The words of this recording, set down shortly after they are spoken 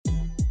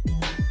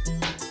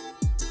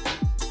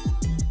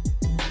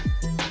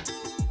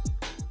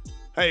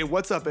Hey,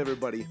 what's up,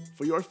 everybody?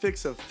 For your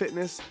fix of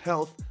fitness,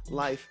 health,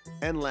 life,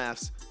 and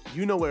laughs,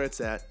 you know where it's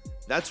at.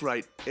 That's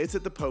right, it's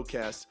at the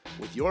podcast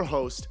with your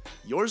host,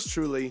 yours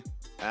truly,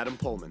 Adam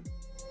Pullman.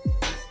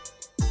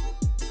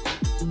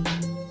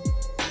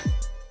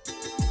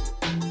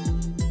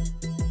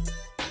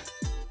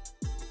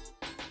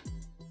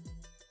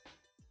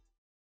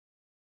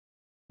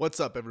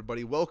 What's up,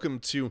 everybody? Welcome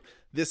to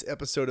this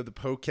episode of the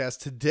podcast.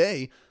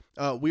 Today,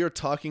 we are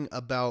talking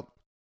about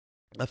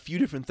a few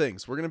different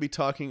things. We're going to be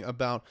talking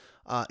about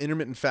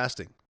intermittent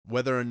fasting,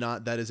 whether or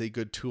not that is a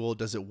good tool.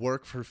 Does it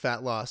work for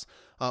fat loss?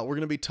 We're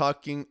going to be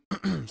talking,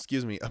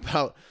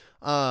 about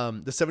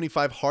the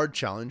 75 hard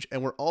challenge.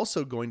 And we're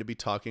also going to be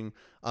talking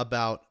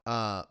about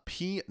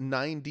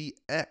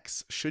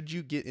p90x. Should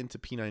you get into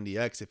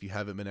p90x if you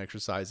haven't been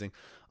exercising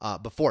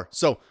before?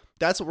 So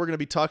that's what we're going to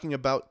be talking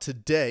about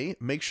today.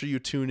 Make sure you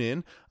tune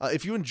in.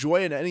 If you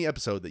enjoy any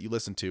episode that you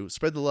listen to,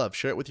 spread the love,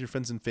 share it with your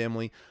friends and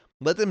family.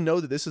 Let them know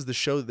that this is the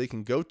show that they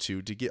can go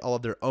to get all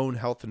of their own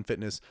health and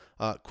fitness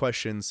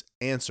questions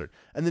answered.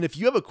 And then if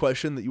you have a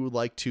question that you would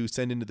like to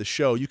send into the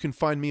show, you can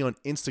find me on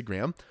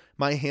Instagram.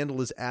 My handle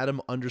is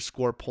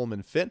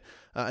Adam_PullmanFit.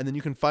 And then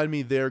you can find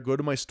me there. Go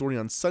to my story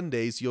on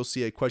Sundays. You'll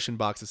see a question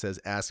box that says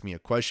Ask Me a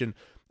Question.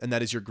 And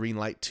that is your green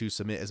light to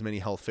submit as many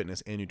health,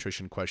 fitness, and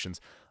nutrition questions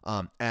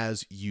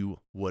as you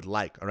would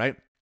like. All right.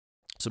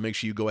 So make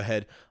sure you go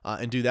ahead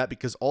and do that,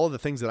 because all of the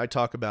things that I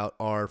talk about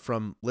are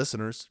from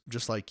listeners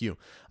just like you.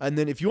 And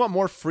then if you want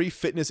more free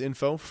fitness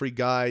info, free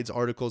guides,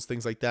 articles,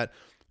 things like that,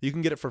 you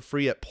can get it for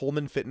free at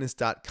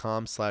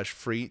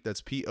pullmanfitness.com/free.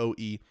 That's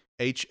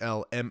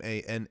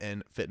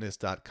POEHLMANN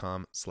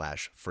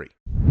fitness.com/free.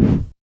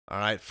 All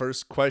right.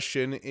 First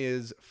question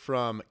is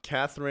from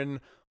Catherine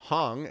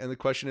Hong. And the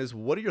question is,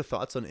 what are your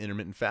thoughts on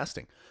intermittent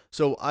fasting?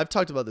 So I've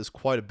talked about this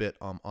quite a bit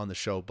on the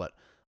show, but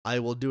I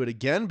will do it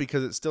again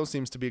because it still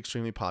seems to be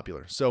extremely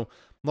popular. So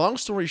long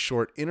story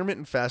short,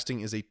 intermittent fasting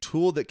is a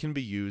tool that can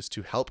be used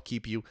to help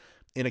keep you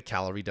in a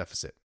calorie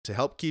deficit, to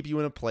help keep you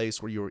in a place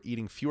where you are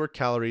eating fewer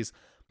calories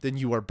than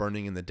you are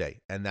burning in the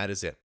day. And that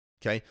is it.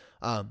 Okay.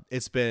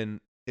 It's been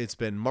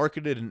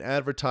marketed and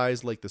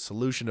advertised like the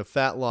solution of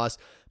fat loss.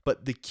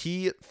 But the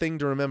key thing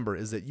to remember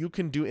is that you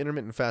can do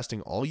intermittent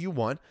fasting all you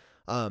want.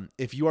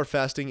 If you are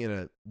fasting in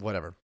a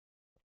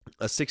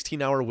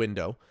 16-hour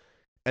window,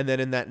 and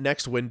then in that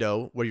next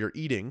window where you're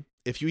eating,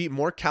 if you eat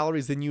more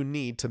calories than you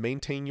need to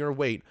maintain your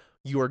weight,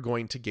 you are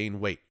going to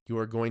gain weight. You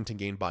are going to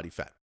gain body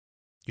fat.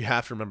 You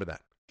have to remember that.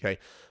 Okay.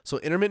 So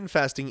intermittent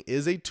fasting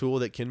is a tool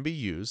that can be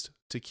used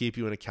to keep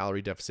you in a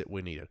calorie deficit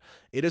when needed.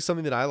 It is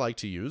something that I like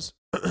to use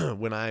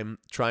when I'm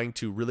trying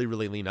to really,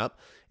 really lean up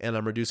and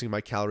I'm reducing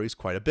my calories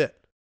quite a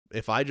bit.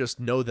 If I just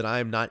know that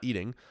I'm not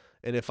eating,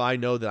 and if I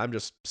know that I'm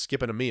just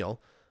skipping a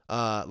meal,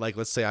 like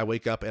let's say I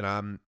wake up and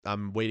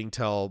I'm waiting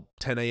till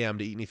 10 a.m.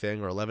 to eat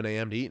anything, or 11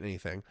 a.m. to eat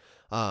anything.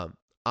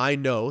 I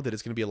know that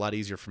it's going to be a lot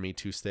easier for me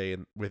to stay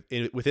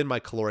within my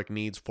caloric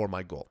needs for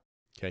my goal.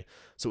 Okay.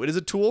 So it is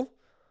a tool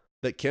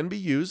that can be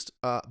used,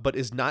 but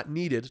is not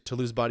needed to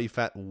lose body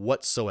fat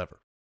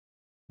whatsoever.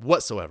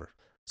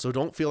 So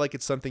don't feel like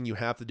it's something you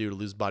have to do to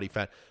lose body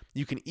fat.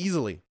 You can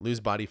easily lose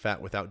body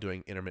fat without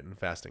doing intermittent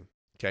fasting.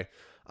 Okay.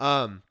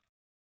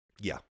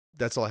 Yeah,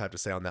 that's all I have to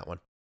say on that one.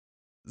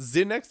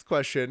 The next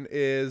question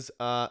is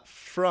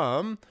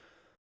from,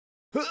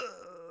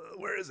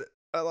 where is it?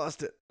 I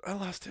lost it.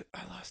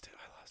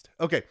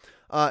 Okay.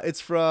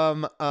 It's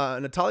from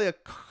Natalia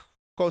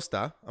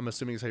Costa. I'm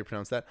assuming is how you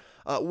pronounce that.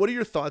 What are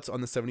your thoughts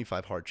on the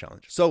 75 hard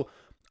challenge? So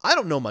I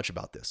don't know much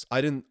about this.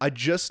 I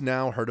just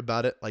now heard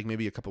about it like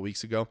maybe a couple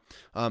weeks ago.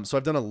 So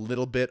I've done a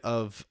little bit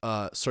of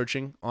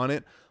searching on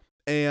it,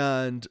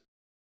 and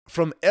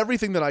from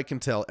everything that I can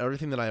tell,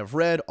 everything that I have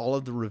read, all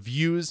of the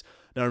reviews.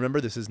 Now,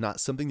 remember, this is not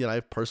something that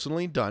I've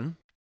personally done,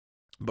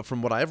 but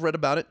from what I've read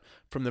about it,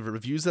 from the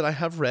reviews that I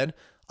have read,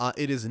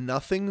 it is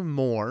nothing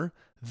more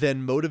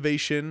than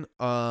motivation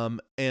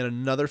and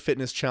another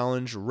fitness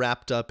challenge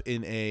wrapped up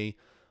in a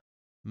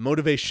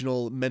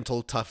motivational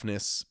mental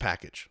toughness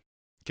package.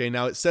 Okay,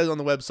 now it says on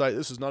the website,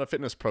 this is not a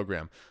fitness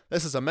program.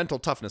 This is a mental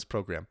toughness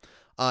program.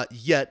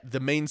 Yet the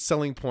main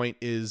selling point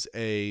is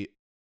a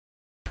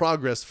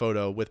progress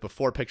photo with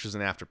before pictures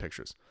and after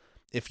pictures.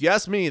 If you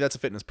ask me, that's a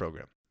fitness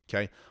program.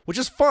 Okay, which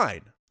is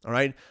fine. All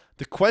right.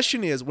 The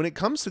question is, when it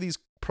comes to these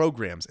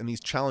programs and these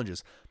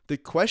challenges, the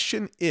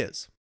question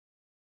is,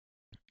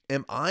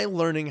 am I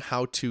learning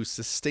how to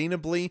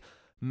sustainably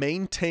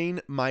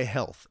maintain my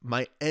health,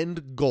 my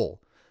end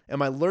goal?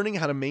 Am I learning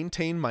how to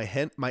maintain my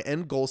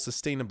end goal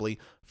sustainably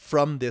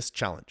from this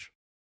challenge?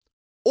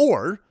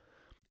 Or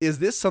is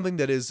this something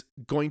that is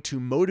going to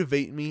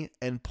motivate me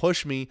and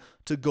push me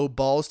to go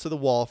balls to the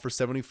wall for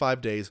 75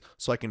 days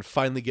so I can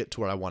finally get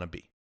to where I want to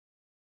be?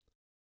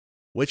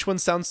 Which one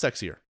sounds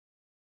sexier?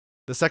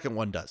 The second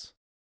one does.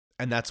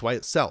 And that's why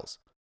it sells.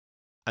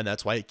 And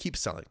that's why it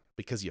keeps selling.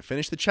 Because you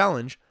finish the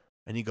challenge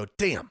and you go,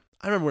 damn,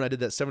 I remember when I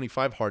did that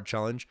 75 hard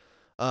challenge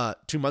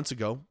 2 months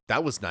ago.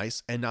 That was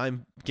nice. And now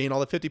I'm gained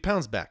all the 50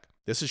 pounds back.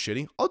 This is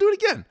shitty. I'll do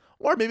it again.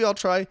 Or maybe I'll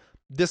try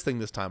this thing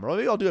this time, or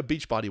maybe I'll do a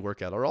beach body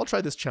workout, or I'll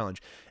try this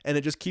challenge. And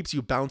it just keeps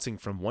you bouncing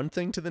from one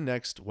thing to the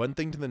next, one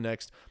thing to the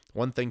next,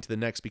 one thing to the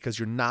next, because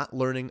you're not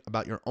learning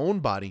about your own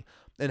body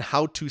and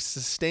how to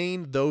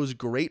sustain those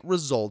great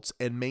results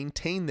and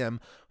maintain them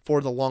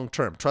for the long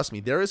term. Trust me,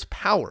 there is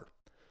power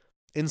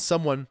in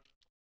someone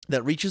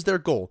that reaches their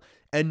goal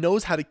and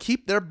knows how to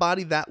keep their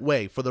body that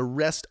way for the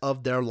rest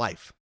of their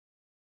life.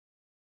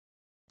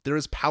 There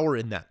is power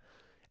in that.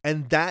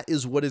 And that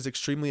is what is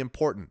extremely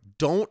important.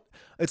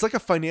 It's like a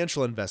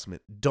financial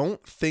investment.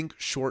 Don't think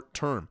short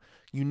term.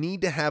 You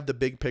need to have the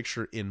big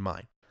picture in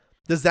mind.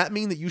 Does that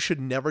mean that you should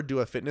never do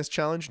a fitness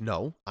challenge?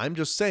 No, I'm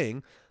just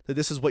saying that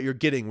this is what you're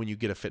getting when you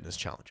get a fitness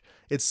challenge.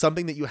 It's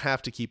something that you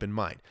have to keep in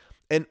mind.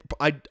 And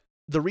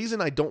the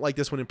reason I don't like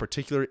this one in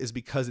particular is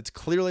because it's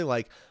clearly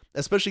like,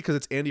 especially because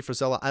it's Andy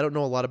Frisella. I don't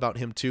know a lot about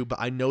him too, but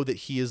I know that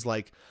he is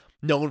like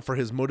known for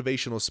his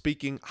motivational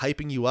speaking,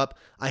 hyping you up.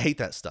 I hate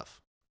that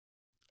stuff.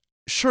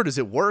 Sure, does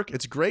it work?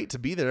 It's great to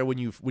be there when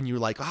you're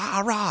like,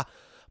 rah.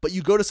 But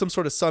you go to some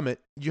sort of summit,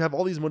 you have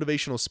all these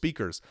motivational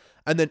speakers,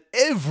 and then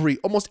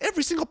almost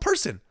every single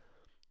person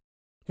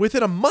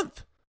within a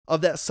month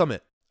of that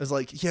summit is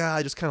like, yeah,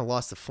 I just kind of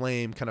lost the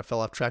flame, kind of fell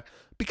off track,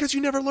 because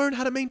you never learned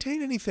how to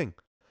maintain anything.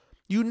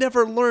 You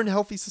never learn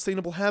healthy,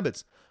 sustainable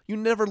habits. You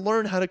never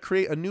learn how to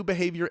create a new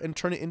behavior and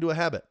turn it into a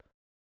habit.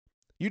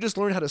 You just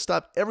learn how to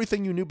stop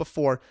everything you knew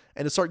before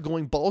and to start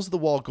going balls to the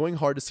wall, going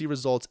hard to see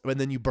results, and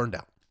then you burned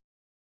out.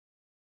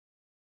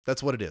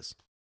 That's what it is.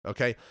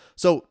 Okay?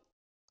 So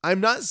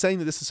I'm not saying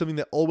that this is something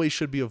that always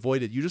should be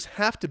avoided. You just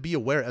have to be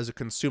aware as a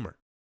consumer.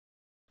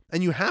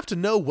 And you have to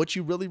know what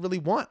you really, really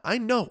want. I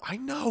know,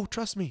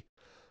 trust me.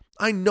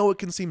 I know it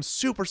can seem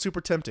super,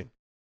 super tempting.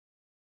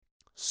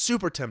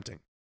 Super tempting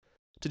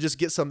to just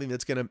get something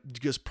that's going to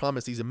just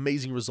promise these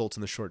amazing results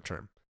in the short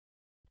term.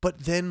 But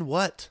then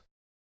what?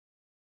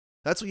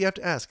 That's what you have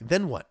to ask.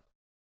 Then what?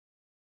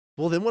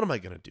 Well, then what am I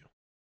going to do?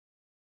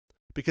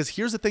 Because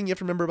here's the thing you have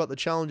to remember about the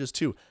challenges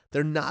too.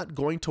 They're not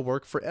going to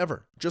work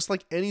forever, just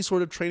like any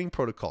sort of training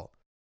protocol.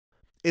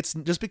 It's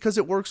just because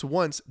it works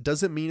once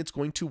doesn't mean it's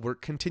going to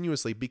work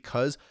continuously,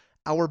 because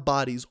our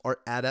bodies are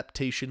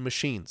adaptation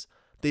machines.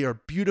 They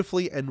are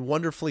beautifully and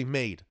wonderfully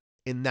made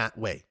in that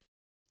way.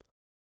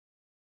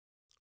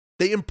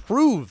 They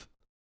improve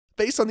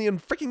based on the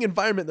freaking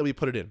environment that we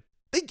put it in.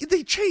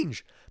 They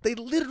change. They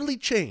literally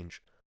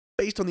change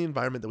based on the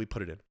environment that we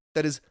put it in.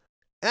 That is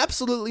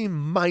absolutely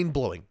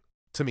mind-blowing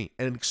to me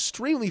and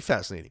extremely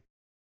fascinating.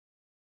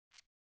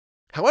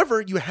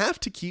 However, you have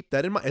to keep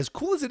that in mind. As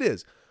cool as it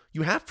is,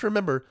 you have to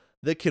remember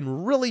that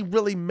can really,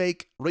 really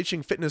make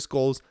reaching fitness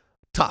goals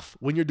tough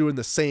when you're doing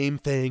the same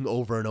thing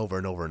over and over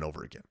and over and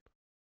over again.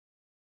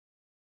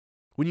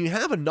 When you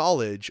have the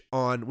knowledge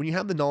on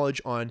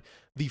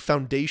the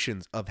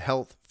foundations of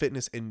health,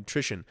 fitness, and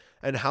nutrition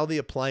and how they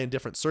apply in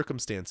different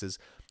circumstances,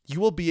 you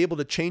will be able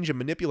to change and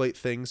manipulate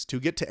things to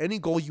get to any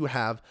goal you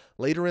have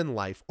later in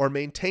life, or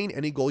maintain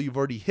any goal you've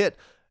already hit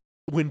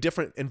when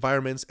different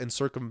environments and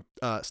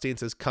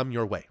circumstances come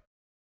your way.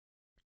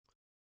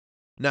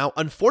 Now,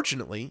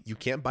 unfortunately, you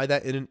can't buy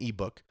that in an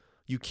ebook.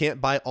 You can't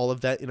buy all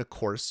of that in a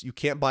course. You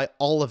can't buy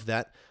all of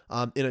that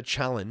in a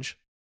challenge.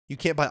 You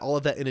can't buy all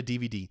of that in a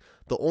DVD.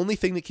 The only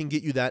thing that can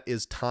get you that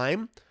is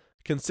time,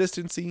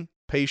 consistency,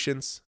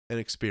 patience, and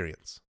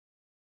experience.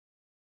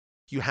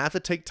 You have to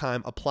take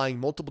time applying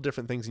multiple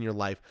different things in your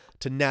life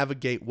to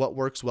navigate what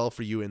works well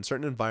for you in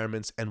certain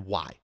environments and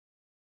why.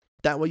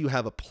 That way you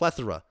have a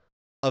plethora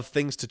of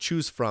things to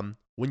choose from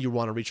when you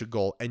want to reach a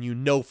goal, and you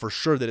know for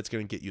sure that it's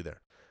going to get you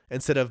there.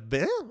 Instead of,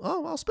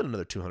 I'll spend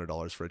another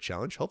 $200 for a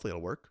challenge. Hopefully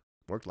it'll work.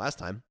 Worked last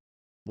time.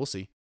 We'll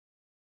see.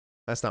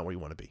 That's not where you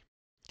want to be.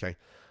 Okay.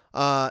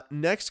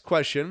 Next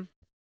question.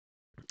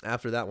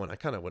 After that one, I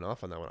kind of went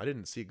off on that one. I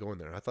didn't see it going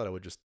there. I thought I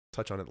would just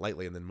touch on it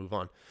lightly and then move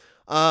on.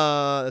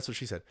 That's what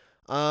she said.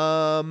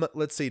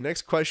 Let's see.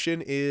 Next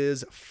question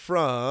is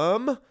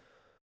from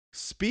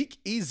Speak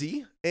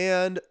Easy.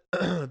 And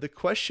the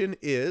question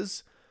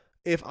is,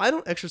 if I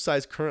don't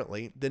exercise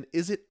currently, then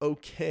is it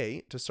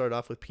okay to start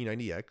off with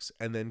p90x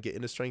and then get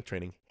into strength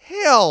training?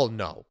 Hell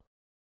no.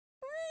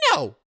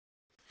 No.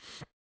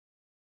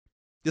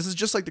 This is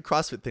just like the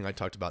CrossFit thing I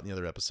talked about in the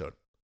other episode.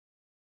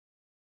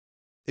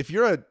 If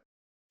you're a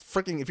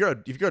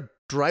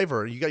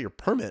driver and you got your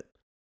permit,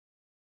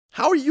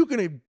 how are you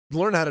going to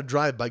learn how to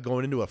drive by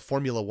going into a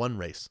Formula One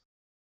race?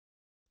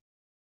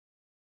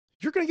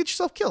 You're going to get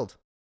yourself killed.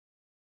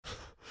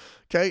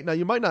 Okay, now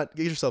you might not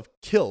get yourself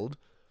killed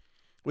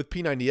with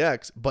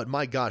P90X, but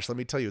my gosh, let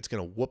me tell you, it's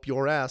going to whoop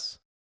your ass,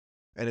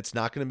 and it's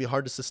not going to be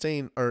hard to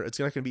sustain, or it's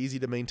not going to be easy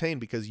to maintain,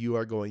 because you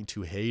are going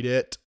to hate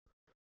it.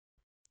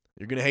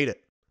 You're going to hate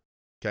it.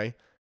 Okay.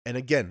 And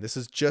again, this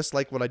is just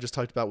like what I just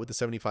talked about with the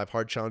 75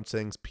 hard challenge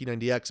things,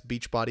 P90X,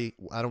 Beachbody.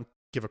 I don't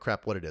give a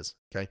crap what it is.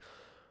 Okay.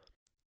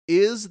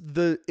 Is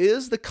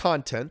the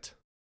content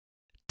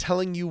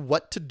telling you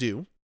what to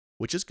do,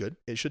 which is good.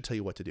 It should tell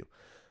you what to do.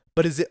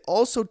 But is it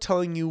also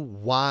telling you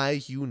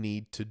why you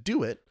need to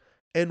do it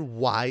and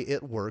why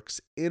it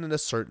works in a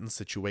certain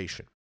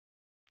situation?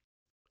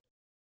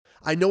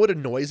 I know it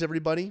annoys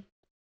everybody.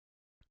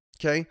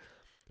 Okay.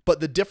 But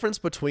the difference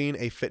between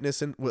a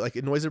fitness and like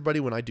it annoys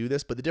everybody when I do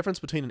this, but the difference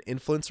between an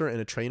influencer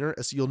and a trainer,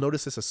 as you'll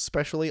notice this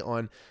especially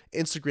on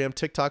Instagram,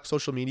 TikTok,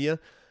 social media,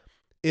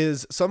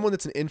 is someone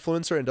that's an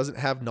influencer and doesn't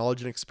have knowledge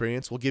and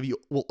experience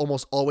will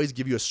almost always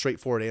give you a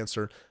straightforward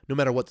answer no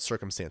matter what the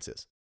circumstance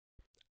is.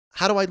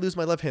 How do I lose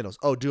my love handles?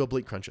 Oh, do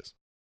oblique crunches.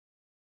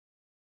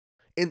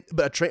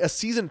 But a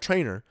seasoned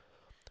trainer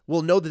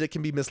will know that it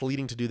can be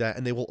misleading to do that,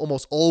 and they will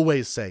almost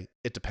always say,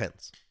 it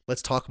depends.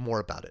 Let's talk more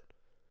about it.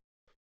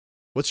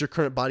 What's your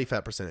current body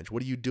fat percentage?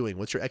 What are you doing?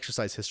 What's your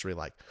exercise history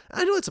like?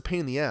 I know it's a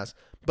pain in the ass,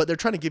 but they're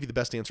trying to give you the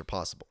best answer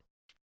possible.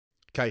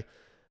 Okay?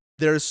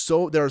 There are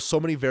so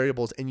many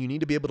variables, and you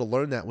need to be able to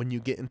learn that when you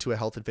get into a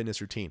health and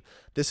fitness routine.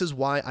 This is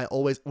why I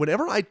always,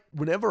 whenever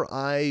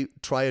I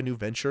try a new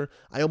venture,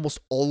 I almost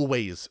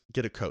always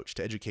get a coach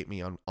to educate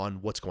me on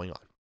what's going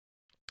on.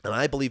 And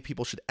I believe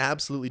people should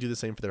absolutely do the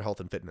same for their health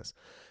and fitness.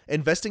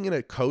 Investing in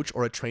a coach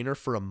or a trainer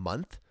for a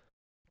month,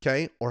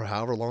 okay, or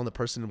however long the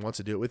person wants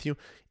to do it with you,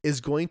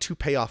 is going to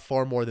pay off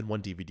far more than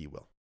one DVD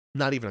will.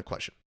 Not even a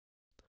question.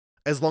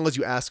 As long as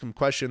you ask them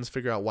questions,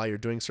 figure out why you're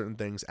doing certain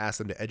things, ask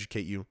them to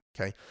educate you,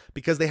 okay?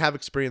 Because they have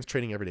experience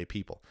training everyday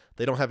people.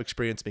 They don't have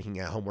experience making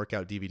at-home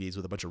workout DVDs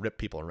with a bunch of ripped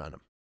people around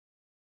them,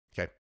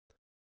 okay?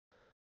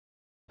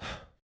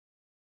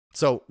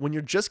 So when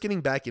you're just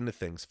getting back into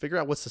things, figure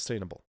out what's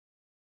sustainable.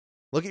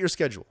 Look at your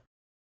schedule.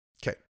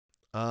 Okay,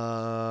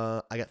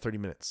 I got 30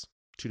 minutes,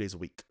 2 days a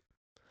week.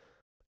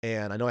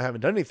 And I know I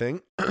haven't done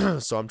anything,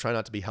 so I'm trying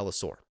not to be hella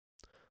sore.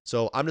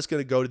 So I'm just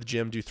going to go to the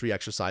gym, do 3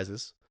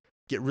 exercises,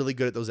 get really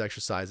good at those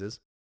exercises,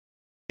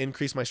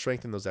 increase my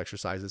strength in those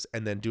exercises,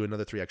 and then do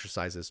another 3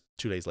 exercises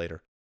 2 days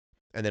later,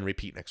 and then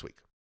repeat next week.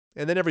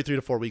 And then every 3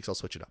 to 4 weeks, I'll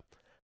switch it up.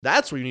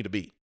 That's where you need to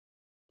be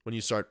when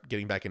you start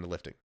getting back into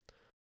lifting.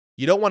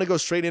 You don't want to go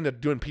straight into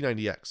doing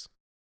p90x,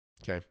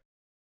 okay?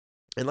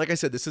 And like I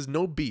said, this is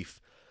no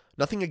beef.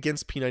 Nothing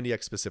against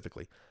p90x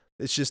specifically.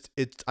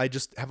 I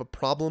just have a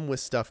problem with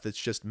stuff that's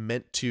just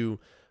meant to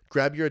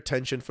grab your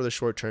attention for the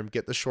short term,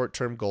 get the short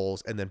term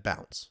goals, and then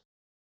bounce.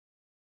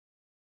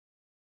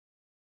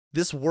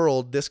 This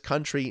world, this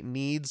country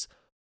needs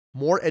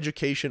more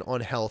education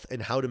on health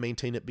and how to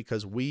maintain it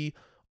because we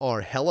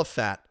are hella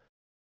fat,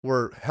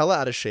 we're hella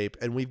out of shape,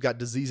 and we've got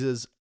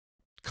diseases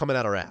coming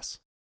out our ass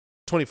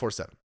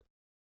 24/7.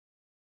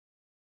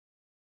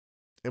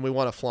 And we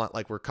want to flaunt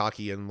like we're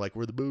cocky and like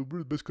we're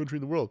the best country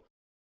in the world.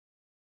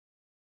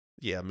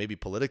 Yeah, maybe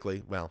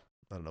politically. Well,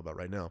 I don't know about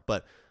right now.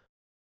 But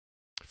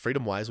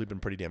freedom-wise, we've been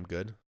pretty damn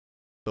good.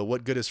 But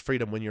what good is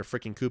freedom when you're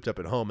freaking cooped up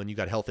at home and you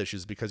got health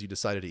issues because you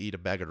decided to eat a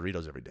bag of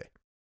Doritos every day?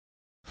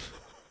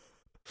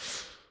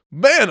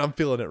 Man, I'm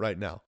feeling it right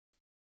now.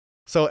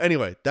 So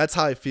anyway, that's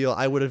how I feel.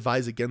 I would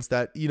advise against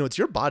that. You know, it's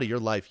your body, your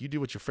life. You do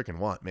what you freaking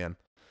want, man.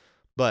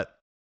 But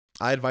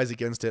I advise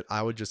against it.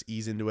 I would just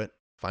ease into it.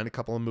 Find a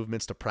couple of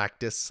movements to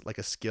practice like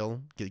a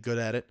skill. Get good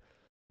at it.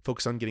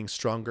 Focus on getting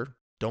stronger.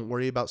 Don't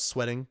worry about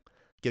sweating,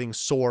 getting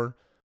sore,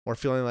 or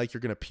feeling like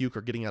you're going to puke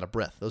or getting out of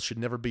breath. Those should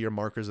never be your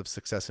markers of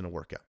success in a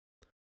workout.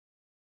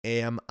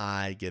 Am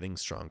I getting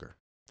stronger?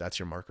 That's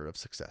your marker of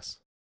success.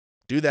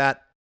 Do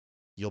that.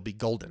 You'll be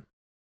golden.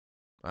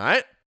 All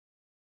right?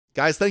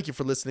 Guys, thank you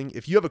for listening.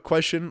 If you have a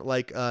question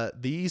like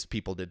these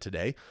people did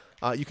today,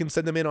 you can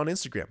send them in on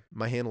Instagram.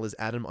 My handle is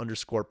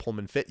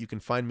Adam_PullmanFit. You can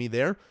find me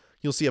there.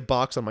 You'll see a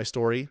box on my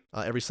story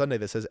every Sunday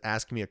that says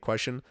Ask Me a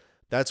Question.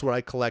 That's where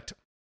I collect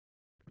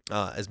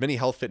as many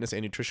health, fitness,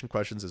 and nutrition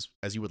questions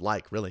as you would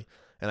like, really.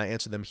 And I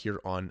answer them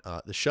here on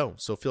the show.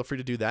 So feel free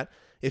to do that.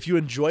 If you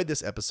enjoyed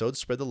this episode,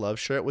 spread the love,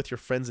 share it with your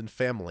friends and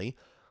family.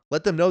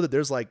 Let them know that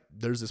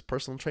there's this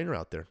personal trainer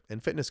out there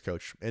and fitness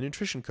coach and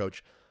nutrition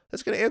coach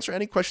that's going to answer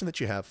any question that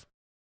you have.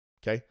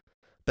 Okay?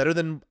 Better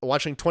than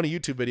watching 20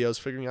 YouTube videos,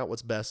 figuring out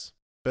what's best.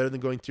 Better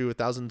than going through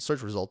 1,000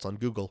 search results on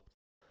Google.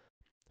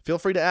 Feel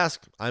free to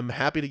ask. I'm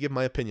happy to give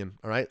my opinion.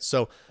 All right.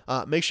 So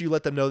make sure you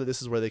let them know that this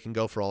is where they can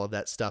go for all of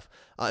that stuff.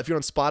 If you're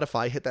on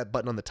Spotify, hit that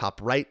button on the top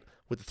right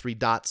with the 3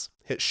 dots.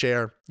 Hit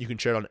share. You can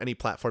share it on any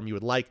platform you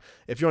would like.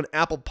 If you're on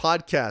Apple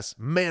Podcasts,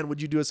 man,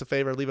 would you do us a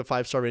favor? Leave a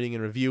 5-star rating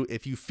and review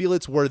if you feel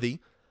it's worthy.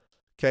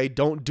 Okay.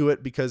 Don't do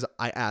it because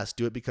I asked.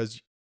 Do it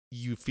because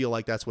you feel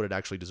like that's what it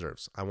actually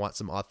deserves. I want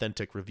some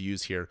authentic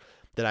reviews here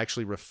that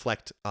actually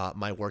reflect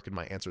my work and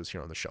my answers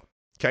here on the show.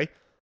 Okay.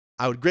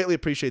 I would greatly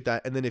appreciate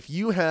that. And then if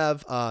you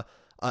have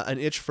an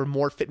itch for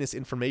more fitness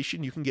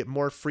information, you can get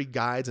more free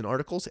guides and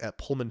articles at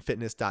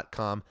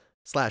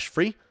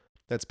pullmanfitness.com/free.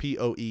 That's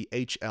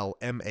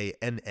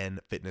POEHLMANN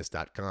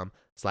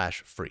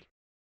fitness.com/free.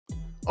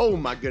 Oh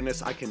my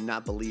goodness, I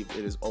cannot believe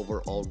it is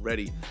over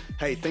already.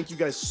 Hey, thank you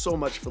guys so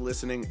much for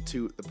listening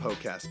to the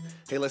podcast.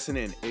 Hey, listen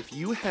in. If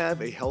you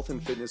have a health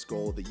and fitness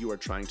goal that you are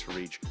trying to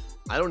reach,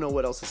 I don't know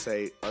what else to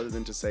say other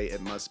than to say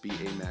it must be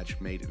a match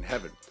made in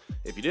heaven.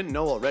 If you didn't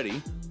know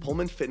already,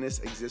 Pullman Fitness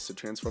exists to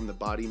transform the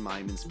body,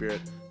 mind, and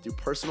spirit through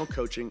personal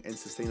coaching and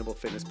sustainable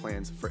fitness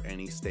plans for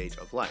any stage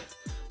of life.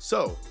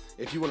 So,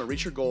 if you want to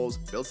reach your goals,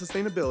 build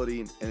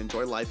sustainability, and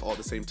enjoy life all at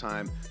the same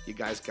time, you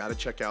guys got to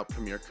check out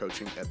Premier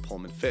Coaching at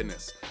Pullman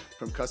Fitness. Fitness.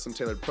 From custom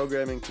tailored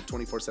programming to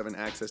 24/7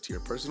 access to your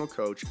personal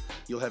coach,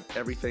 you'll have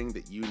everything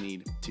that you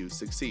need to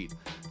succeed.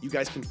 You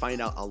guys can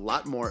find out a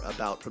lot more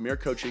about Premier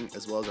Coaching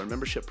as well as our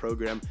membership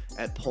program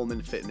at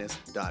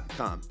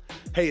pullmanfitness.com.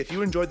 Hey, if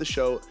you enjoyed the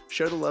show,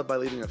 share the love by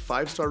leaving a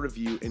 5-star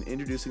review and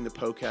introducing the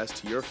podcast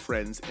to your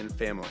friends and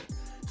family.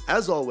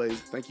 As always,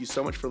 thank you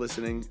so much for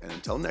listening, and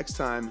until next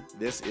time,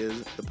 this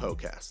is the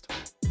podcast.